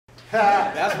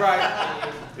That's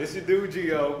right. It's your dude,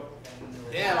 Geo.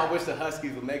 Damn, I wish the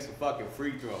Huskies would make some fucking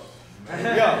free throws. Yo,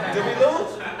 did we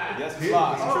lose? Yes, we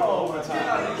lost. Triple overtime.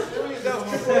 That was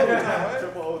triple overtime, right?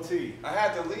 Triple OT. I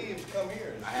had to leave to come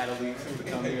here. I had to leave too to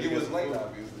come here. You was late,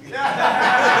 obviously. I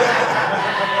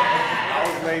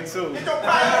was late too.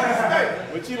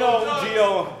 But you know,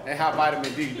 Geo and how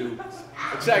vitamin D do.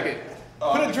 But check it.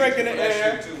 Put a drink in the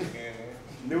air.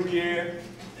 New year,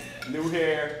 new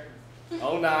hair,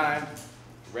 09,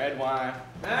 red wine.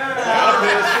 It's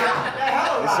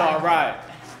all right.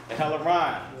 A hell of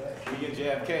rhyme. Me and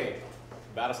JFK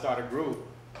about to start a group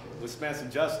with Spencer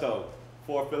Justo,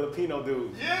 4 Filipino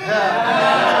dudes.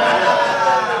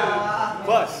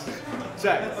 Plus,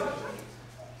 check.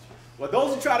 Well,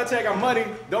 those who try to take our money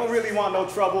don't really want no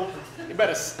trouble. You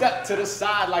better step to the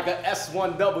side like a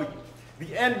S1W. The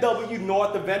NW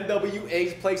north of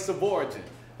NWA's place of origin.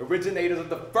 Originators of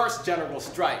the first general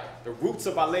strike. The roots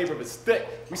of our labor is thick.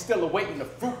 We still awaiting the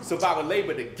fruits of our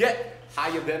labor to get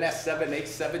higher than that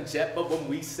 787 jet. But when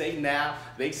we say now,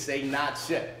 they say not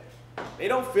yet. They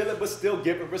don't feel it, but still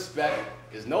give it respect.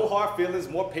 There's no hard feelings,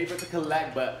 more paper to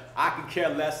collect, but I could care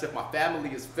less if my family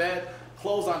is fed.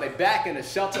 Clothes on their back and a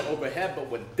shelter overhead, but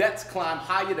when debts climb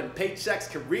higher than paychecks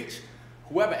can reach,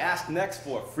 whoever asks next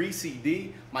for a free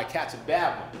CD might catch a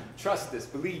bad one. Trust this,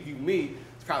 believe you me,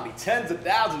 it's probably tens of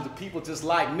thousands of people just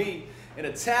like me. In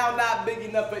a town not big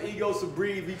enough for egos to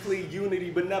breathe, we plead unity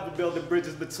but never build the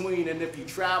bridges between. And if you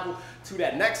travel to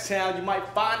that next town, you might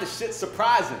find the shit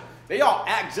surprising. They all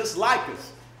act just like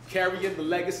us, carrying the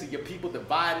legacy of people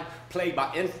divided, plagued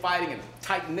by infighting and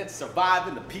tight-knit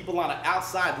surviving. The people on the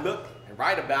outside look and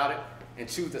write about it and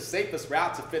choose the safest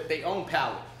route to fit their own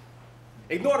palate.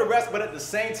 Ignore the rest, but at the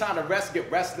same time the rest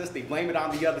get restless. They blame it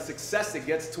on the other success. It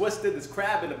gets twisted. This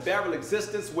crab in a barrel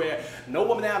existence where no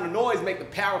one down the noise make the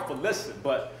powerful listen.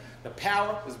 But the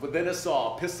power is within us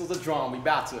all. Pistols are drawn. We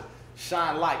about to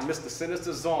shine like Mr.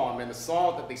 Sinister's arm. And the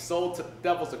song that they sold to the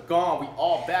devils are gone. We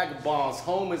all vagabonds.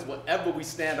 Home is whatever we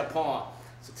stand upon.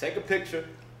 So take a picture.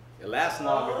 It lasts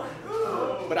longer.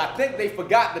 But I think they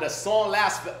forgot that a song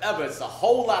lasts forever. It's a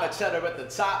whole lot of cheddar at the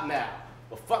top now.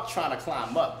 But fuck trying to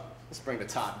climb up. Let's bring the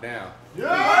top down. Yeah!